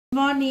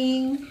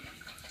Morning.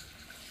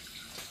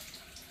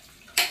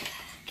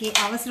 Okay,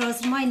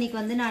 அவசரமா இன்னைக்கு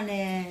வந்து நான்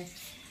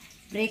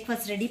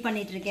பிரேக்ஃபாஸ்ட் ரெடி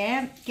பண்ணிட்டு இருக்கேன்.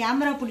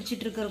 கேமரா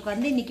பிடிச்சிட்டு இருக்கறதுக்கு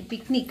வந்து இன்னைக்கு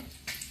பிக்னிக்.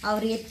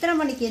 அவர் எத்தனை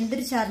மணிக்கு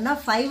எந்திரிச்சாருன்னா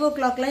 5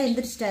 o'clockலாம்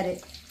எந்திரிச்சிட்டாரு.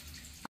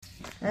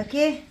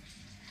 ஓகே,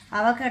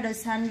 அவகாடோ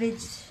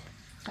சாண்ட்விச்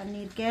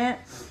பண்ணியிருக்கேன்.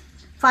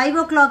 5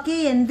 o'clockே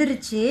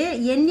எந்திரிச்சு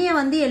என்னைய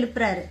வந்து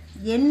எழுப்புறாரு.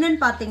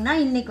 என்னன்னு பார்த்தீங்கன்னா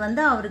இன்னைக்கு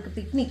வந்து அவருக்கு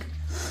பிக்னிக்.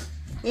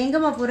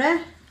 எங்கம்மா போற?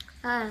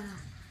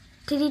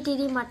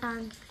 Tiritiri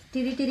Matangi.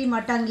 Tiritiri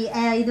Matangi.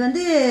 இது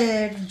வந்து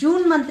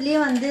ஜூன் மந்த்லயே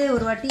வந்து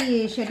ஒரு வாட்டி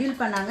ஷெட்யூல்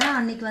பண்ணாங்க.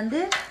 அன்னைக்கு வந்து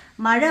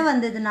மழை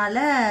வந்ததுனால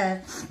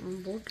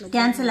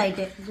கேன்சல்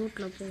ஆயிட்டு.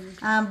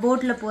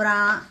 போட்ல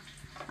போறான்.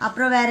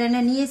 அப்புறம் வேற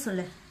என்ன நீயே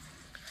சொல்லு.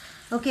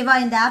 ஓகேவா,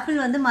 இந்த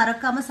ஆப்பிள் வந்து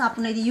மறக்காம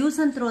சாப்பிடணும். இது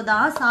யூஸ் அண்ட் த்ரோ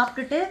தான்.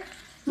 சாப்பிட்டுட்டு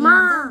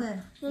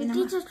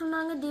டீச்சர்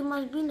சொன்னாங்க they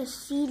must be in a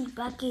sealed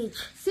package.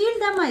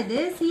 Seal தான்மா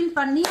இது. சீல்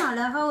பண்ணி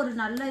அழகா ஒரு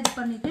நல்ல இது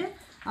பண்ணிட்டு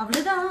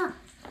அவ்வளவுதான்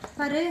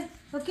பாரு.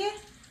 ஓகே,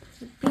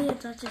 இப்போ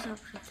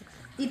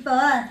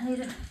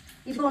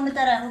ஒன்று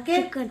தரேன். ஓகே,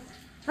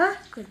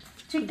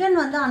 சிக்கன்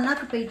வந்து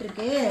அண்ணாக்கு போயிட்டு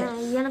இருக்கு.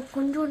 எனக்கு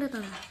கொஞ்சோண்டு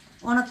தான்.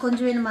 உனக்கு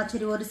கொஞ்சம் வேணுமா?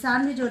 சரி, ஒரு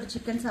சாண்ட்விச் ஒரு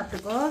சிக்கன்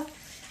சாப்பிட்டுக்கோ.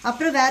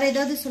 அப்புறம் வேற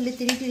ஏதாவது சொல்லி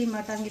திரிட்டிரி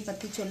மாட்டாங்கி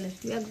பத்தி சொல்லு.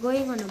 We are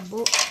going on a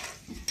boat.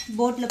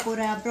 போட்ல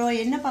போறேன். அப்புறம்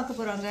என்ன பார்க்க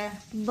போறாங்க?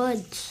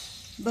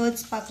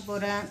 பேர்ட்ஸ் பார்க்க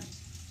போறேன்.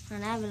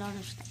 And I have a lot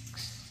of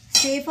snacks.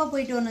 சேஃபா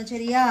போயிட்டு வரணும்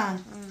சரியா?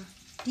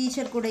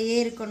 டீச்சர் கூடயே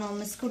இருக்கணும்,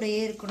 மிஸ்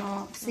கூடயே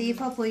இருக்கணும்,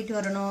 சேஃபா போயிட்டு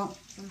வரணும்.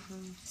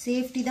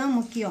 சேஃப்டி தான்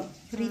முக்கியம்,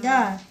 புரியுதா?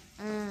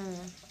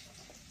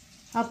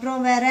 அப்புறம்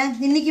வேற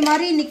இன்னைக்கு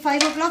மாதிரி இன்னைக்கு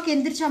 5 o'clock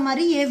எந்திரிச்ச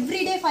மாதிரி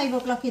எவ்ரிடே 5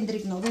 o'clock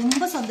எந்திரிக்கணும்.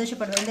 ரொம்ப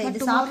சந்தோஷப்படுவேன்.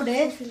 இது சாப்பிடு.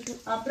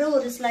 அப்புறம்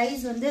ஒரு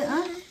ஸ்லைஸ் வந்து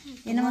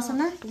என்னமா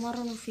சொன்ன?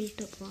 டுமாரோ ஃபீல்ட்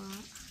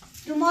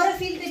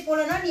ட்ரிப்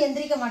போலனா நீ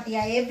எந்திரிக்க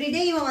மாட்டியா?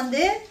 எவ்ரிடே இவன்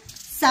வந்து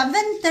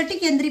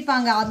 7:30க்கு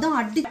எந்திரிப்பாங்க. அதுவும்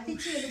அடிச்சு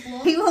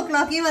 5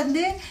 o'clockே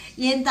வந்து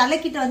என்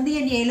தலைக்கிட்ட வந்து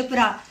என்னை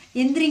எழுப்புறா,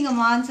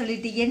 எந்திரிங்கம்மான்னு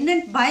சொல்லிட்டு.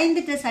 என்னன்னு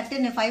பயந்துட்டு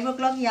சட்டுன்னு 5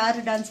 o'clock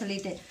யாருடான்னு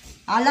சொல்லிட்டு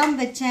அலாம்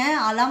வச்சேன்.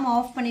 அலாம்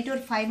ஆஃப் பண்ணிட்டு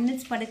ஒரு 5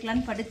 minutes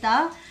படுக்கலான்னு படுத்தா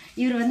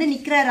இவர் வந்து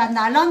நிக்கிறாரு. அந்த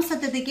அலாம்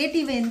சத்தத்தை கேட்டு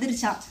இவன்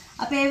எந்திரிச்சான்.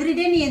 அப்ப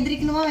எவ்ரிடே நீ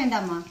எந்திரிக்கணுமா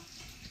வேண்டாமா?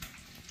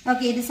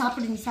 ஓகே, இது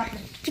சாப்பிடு. நீ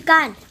சாப்பிடு.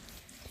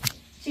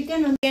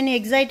 சிக்கன் வந்து நீ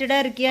எக்ஸைட்டடா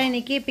இருக்கியா?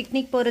 இன்னைக்கு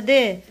பிக்னிக் போறது.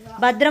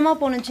 பத்திரமா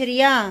போகணும்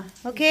சரியா?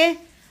 Okay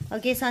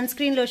okay.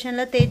 சன்ஸ்கிரீன்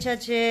லோஷன்லாம்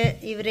தேய்ச்சாச்சு.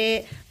 இவரு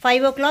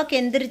 5 o'clock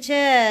எந்திரிச்ச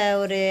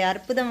ஒரு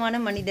அற்புதமான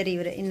மனிதர்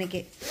இவர். இன்னைக்கு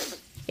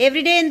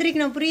எவ்ரிடே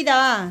எந்திரிக்கணும், புரியுதா?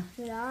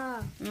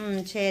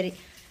 சரி.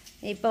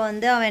 இப்போ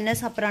வந்து அவன் என்ன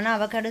சாப்பிட்றான்னா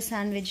அவகாடோ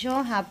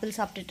சாண்ட்விச்சும் ஆப்பிள்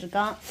சாப்பிட்டுட்டு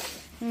இருக்கான்.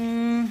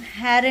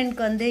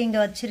 ஹேரனுக்கு வந்து இங்கே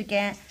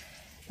வச்சுருக்கேன்.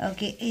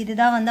 ஓகே,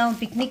 இதுதான் வந்து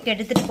அவன் பிக்னிக்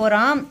எடுத்துகிட்டு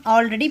போகிறான்.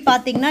 ஆல்ரெடி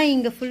பார்த்தீங்கன்னா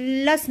இங்கே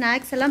ஃபுல்லாக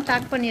ஸ்நாக்ஸ் எல்லாம்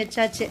பேக் பண்ணி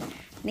வச்சாச்சு.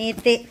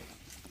 நேற்றே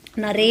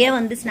நிறைய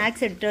வந்து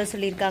ஸ்நாக்ஸ் எடுத்துகிட்டு வர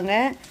சொல்லியிருக்காங்க.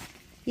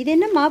 இது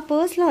என்னம்மா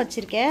பர்ஸ்லாம்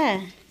வச்சுருக்கேன்?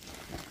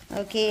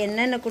 ஓகே,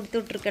 என்னென்ன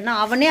கொடுத்துட்ருக்கேன்னா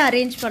அவனே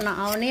அரேஞ்ச்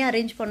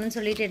பண்ணணும்னு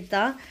சொல்லிட்டு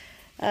எடுத்தான்.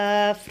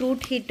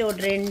 ஃப்ரூட் ஹீட் ஒரு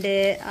 2.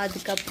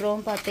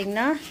 அதுக்கப்புறம்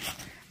பார்த்தீங்கன்னா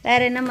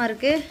வேறு என்னம்மா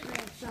இருக்குது?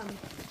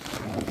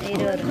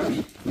 இது ஒரு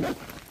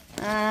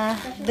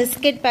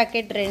பிஸ்கெட்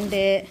பேக்கெட்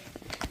 2.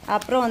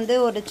 அப்புறம் வந்து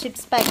ஒரு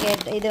சிப்ஸ்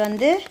பேக்கெட். இது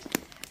வந்து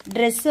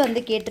ட்ரெஸ்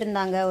வந்து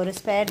கேட்டிருந்தாங்க, ஒரு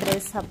ஸ்பேர்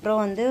ட்ரெஸ்.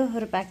 அப்புறம் வந்து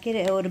ஒரு பேக்கெட்,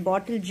 ஒரு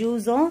பாட்டில்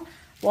ஜூஸும்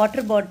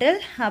வாட்டர் பாட்டில்.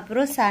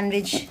 அப்புறம்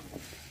சாண்ட்விச்.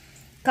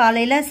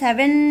 காலையில்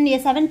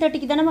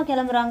 7:30க்கு தானேம்மா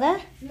கிளம்புறாங்க.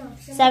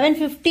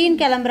 7:15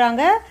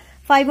 கிளம்புறாங்க.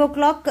 5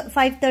 o'clock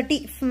 5:30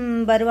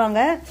 வருவாங்க.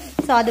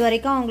 ஸோ அது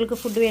வரைக்கும் அவங்களுக்கு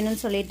ஃபுட்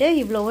வேணும்னு சொல்லிட்டு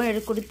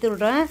இவ்வளவும் கொடுத்து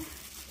விட்றேன்.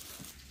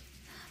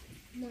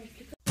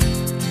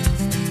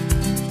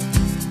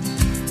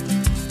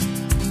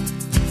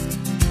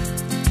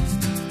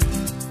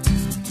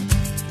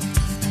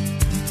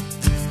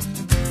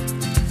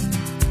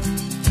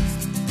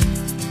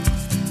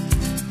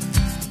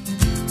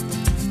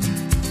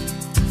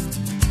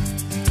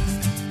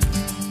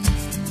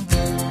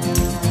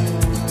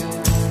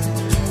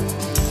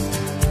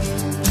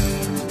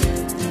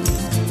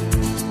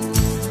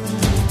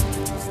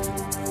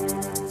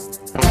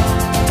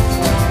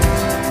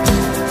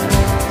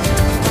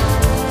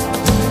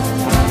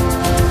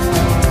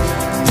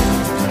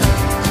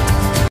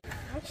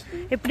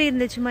 எப்படி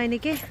இருந்துச்சுமா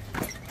இன்னைக்கு?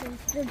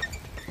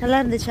 நல்லா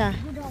இருந்துச்சா?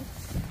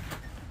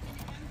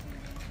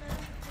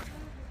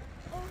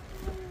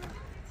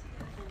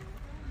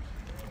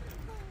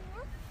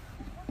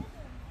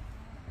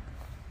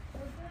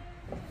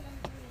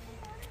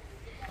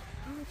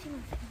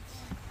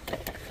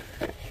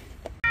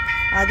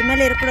 அது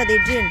மேலே இருக்கக்கூடாது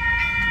எட்ஜின்.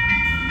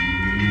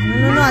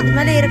 அது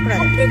மேலே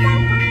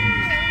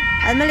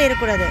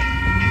ஏறக்கூடாது.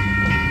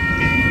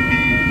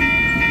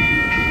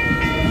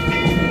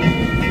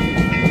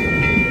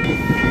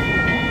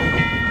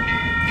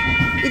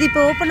 இது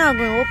இப்போ ஓப்பன்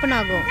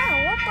ஆகும்.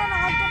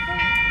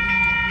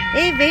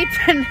 ஏய் வெயிட்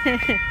பண்ணு.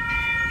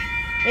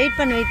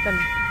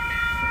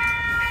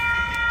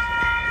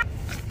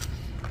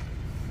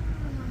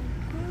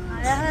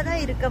 அழகா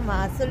தான் இருக்கம்மா.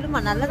 சொல்லுமா,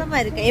 நல்லதமா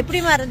இருக்கு.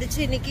 எப்படிமா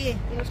இருந்துச்சு இன்னைக்கு?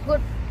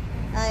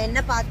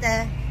 என்ன பார்த்த?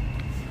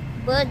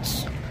 Birds.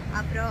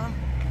 அப்புறம்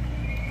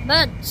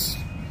Birds.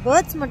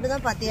 பேர்ட்ஸ் மட்டும்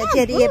தான் பாத்தியா?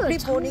 சரி, எப்படி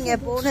போனீங்க?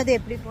 போனது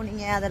எப்படி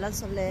போனீங்க அதெல்லாம்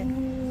சொல்லு.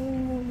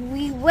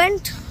 We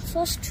went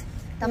first.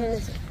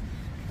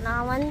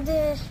 நான் வந்து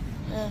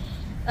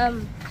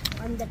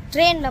அந்த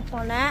ட்ரெயின்ல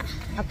போனேன்.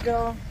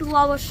 அப்புறம் 2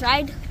 hours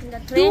ride இந்த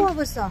ட்ரெயின். 2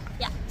 hours-ஆ?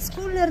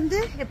 ஸ்கூல்ல இருந்து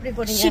எப்படி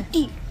போனீங்க?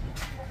 சிட்டி.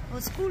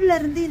 ஸ்கூல்ல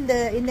இருந்து இந்த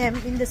இந்த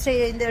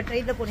இந்த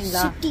ட்ரெயின்ல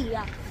போனீங்களா? சிட்டி.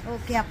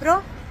 ஓகே.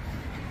 அப்புறம்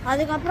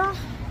அதுக்கப்புறம்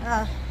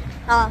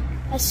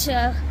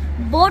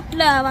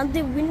போட்ல வந்து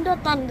விண்டோ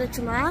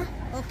திறந்துச்சுமா.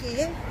 ஓகே.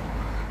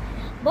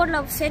 போட்ல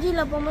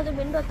ஃபெரியில போகும்போது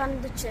விண்டோ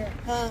திறந்துச்சு.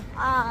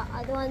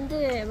 அது வந்து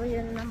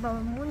நம்ம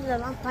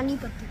மூஞ்சிலலாம் தண்ணி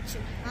பட்டுச்சு.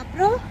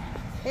 அப்புறம்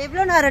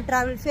எவ்வளோ நேரம்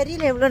டிராவல்?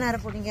 ஃபெரியில எவ்வளோ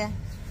நேரம் போனீங்க?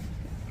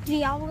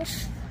 3 hours.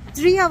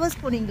 3 hours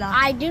போனீங்களா?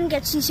 I didn't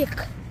get seasick.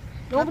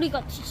 Nobody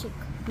got seasick.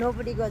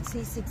 Nobody got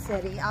seasick.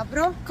 சரி.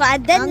 அப்புறம்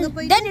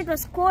then it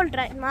was cold,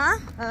 right ma?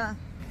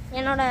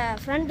 என்னோட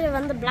ஃப்ரெண்ட்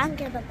வந்து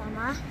blanket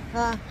எடுத்தாமா.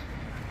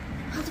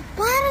 அது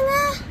பாருங்க.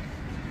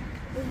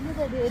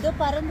 என்னது ஏதோ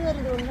பறந்து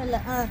வருது? ஒண்ணும் இல்ல.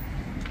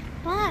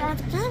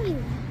 அது காமி.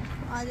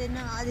 அது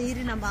என்ன? அது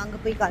இரு, நம்ம அங்க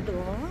போய்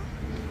காட்டுவோம்.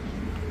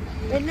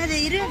 என்னது?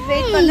 இரு,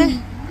 வெயிட் பண்ணு.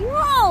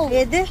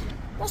 எது?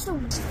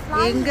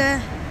 எங்க?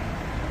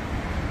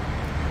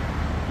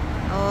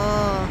 ஓ,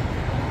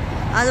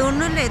 அது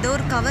ஒண்ணும் இல்ல, ஏதோ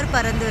ஒரு கவர்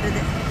பறந்து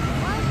வருது.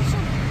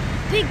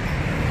 Big.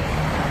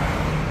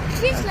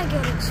 Feels like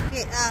yours.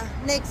 Okay,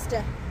 next.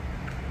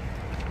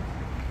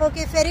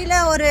 Okay, ஃபெரியில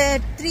ஒரு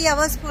 3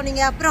 hours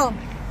போனீங்க. அப்புறம்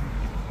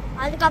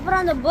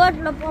அதுக்கப்புறம் அந்த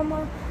பேர்ட்ல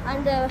போகும்போது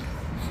அந்த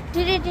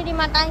Tiritiri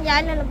Matangi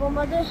ஐலண்ட்ல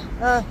போகும்போது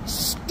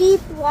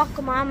ஸ்டீப்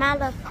வாக்மா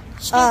மேல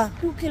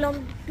 2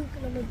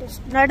 kilometers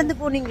நடந்து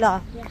போனீங்களா?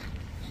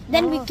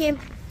 Then we came.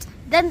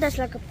 Then there's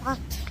like a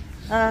path.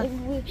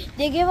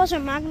 They gave us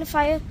a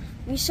magnifier.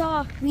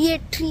 We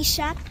ate 3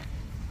 sap.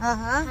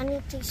 I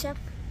ate 3 sap.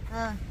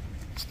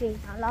 Stay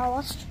allow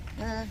us.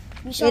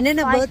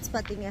 என்னென்ன பேர்ட்ஸ்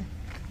பாத்தீங்க?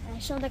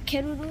 I saw the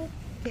keruru.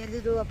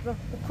 அப்புறம்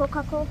the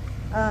kokako.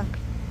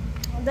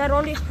 There are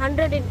only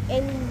 100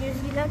 in New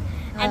Zealand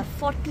and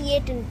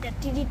 48 in the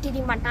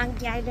Tiritiri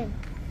Matangi Island.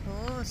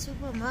 Oh,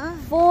 superma.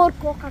 4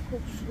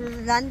 kokakos.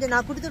 Lunch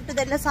நான்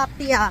கொடுத்துட்டது எல்லாம்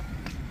சாப்பிட்டியா?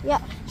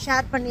 Yeah.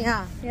 Share பண்ணியா?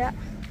 Yeah.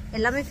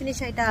 எல்லாமே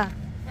finish ஆயிட்டா?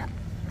 Yeah.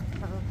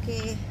 Okay.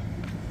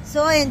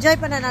 So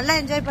enjoy பண்ண, நல்லா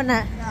என்ஜாய் பண்ண.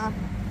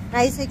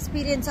 நைஸ்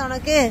எக்ஸ்பீரியன்ஸ்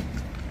உனக்கு?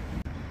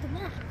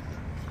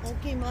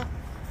 ஓகேமா.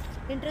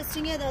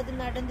 இன்ட்ரெஸ்டிங்கா ஏதாவது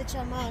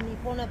நடந்துச்சாமா நீ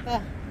போனப்ப?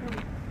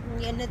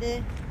 என்னது?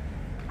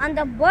 அந்த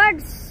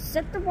பேர்ட்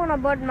செத்து போன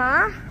பேர்ட்மா.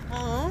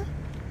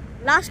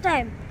 லாஸ்ட்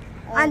டைம்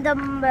அந்த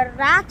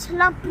ராட்ஸ்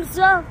எல்லாம்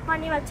ப்ரிசர்வ்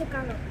பண்ணி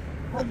வச்சிருக்காங்க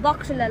ஒரு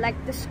பாக்ஸ்ல. Like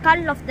the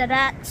skull of the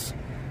rods,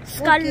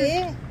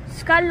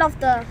 skull of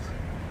the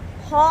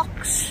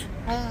hawks,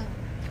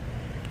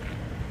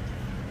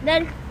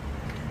 then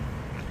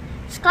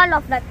skull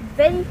of like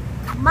very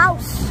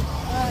mouse.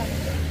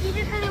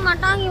 Tiritiri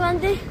Matangi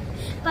வந்து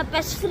இப்ப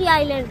பெஸ்ட் ஃப்ரீ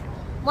ஐலண்ட்.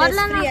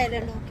 முதல்ல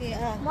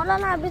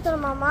எப்படி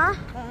தெரியுமாமா?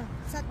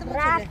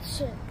 ராட்ஸ்,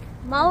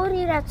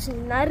 மௌரி ராட்ஸ்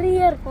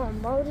நிறைய இருக்கும்.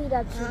 மௌரி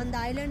ராட்ஸ் அந்த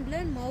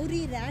ஐலண்ட்ல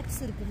மௌரி ராட்ஸ்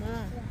இருக்குமா?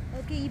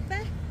 ஓகே. இப்ப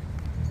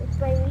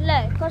இல்ல,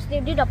 because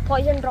they did a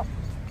poison drop.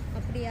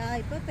 அப்படியா?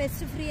 இப்ப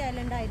பெஸ்ட் ஃப்ரீ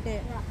ஐலண்ட் ஆயிட்டு.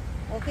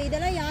 ஓகே.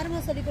 இதெல்லாம் யாருமா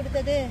சொல்லி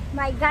கொடுத்தது?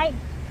 My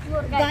guide.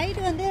 கைட்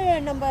வந்து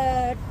நம்ம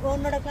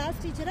உன்னோட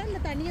கிளாஸ் டீச்சரா இல்ல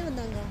தனியா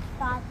வந்தாங்க?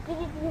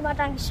 Tiritiri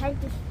Matangi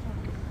scientist.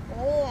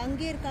 ஓ,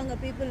 அங்கே இருக்காங்க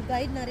பீப்புள்,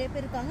 கைட் நிறைய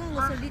பேர் இருக்காங்க,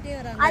 அவங்க சொல்லிட்டே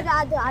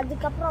வராங்க.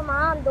 அதுக்கப்புறமா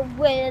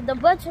அந்த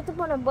பேர்ட் செத்து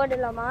போன பேர்ட்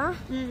இல்லாமா,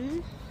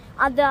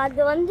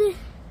 அது வந்து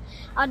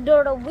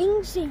அதோட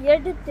விங்ஸ்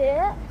எடுத்து,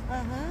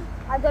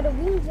 அதோட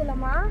விங்ஸ்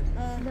இல்லாமா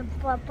இந்த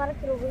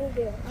பறக்கிற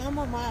விங்ஸ்,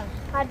 ஆமாமா,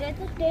 அதை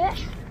எடுத்துட்டு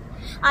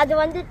அது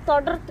வந்து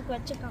தொடர்றதுக்கு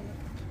வச்சிருக்காங்க.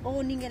 ஓ,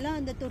 நீங்க எல்லாம்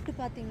அந்த தொட்டு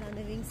பாத்தீங்களா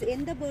அந்த விங்ஸ்?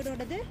 எந்த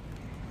பேர்டோடது?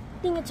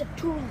 Think it's a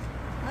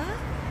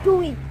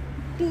tui.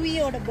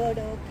 டூவியோட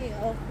bird. Okay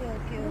okay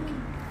okay okay.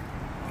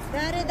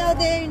 வேற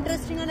ஏதாவது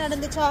இன்ட்ரெஸ்டிங்கா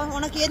நடந்துச்சா?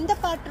 உனக்கு எந்த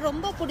பார்ட்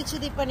ரொம்ப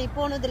பிடிச்சது இப்ப நீ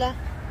போனதுல?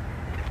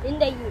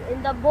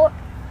 இந்த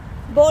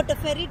போட்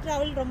ஃபெரி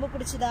டிராவல் ரொம்ப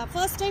பிடிச்சதா?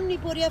 ஃபர்ஸ்ட் டைம் நீ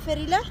போறியா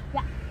ஃபெரில?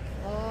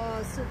 ஓ,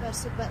 சூப்பர்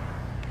சூப்பர்.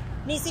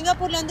 நீ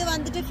சிங்கப்பூர்ல இருந்து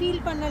வந்துட்டு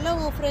ஃபீல் பண்ணல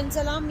உன் ஃப்ரெண்ட்ஸ்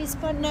எல்லாம் மிஸ்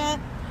பண்ண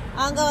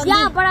அங்க வந்து?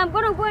 Yeah, but I'm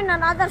going to go in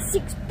another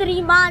 3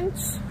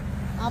 months.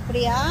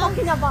 அப்படியா?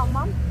 Talking about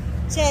mom.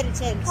 சரி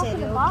சரி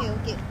சரி. Okay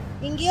okay.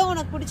 இங்கேயும்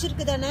உனக்கு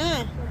பிடிச்சிருக்கு தானே?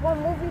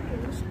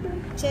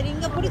 சரி,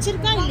 இங்க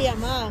பிடிச்சிருக்கா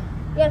இல்லையாமா?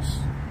 Yes.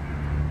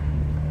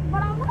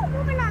 But I'm going to go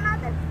in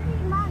another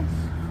 3 months.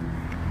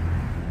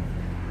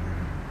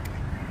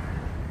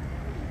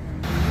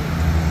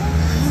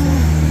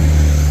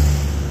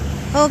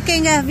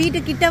 ஓகேங்க,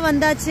 வீட்டுக்கிட்ட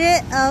வந்தாச்சு.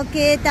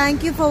 ஓகே,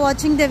 தேங்க்யூ ஃபார்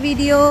வாட்சிங் த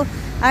வீடியோ.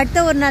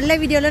 அடுத்த ஒரு நல்ல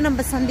வீடியோவில்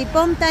நம்ம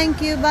சந்திப்போம்.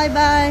 தேங்க்யூ. பாய்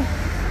பாய்.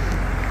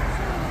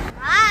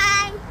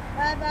 Bye.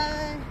 பாய்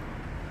பாய்.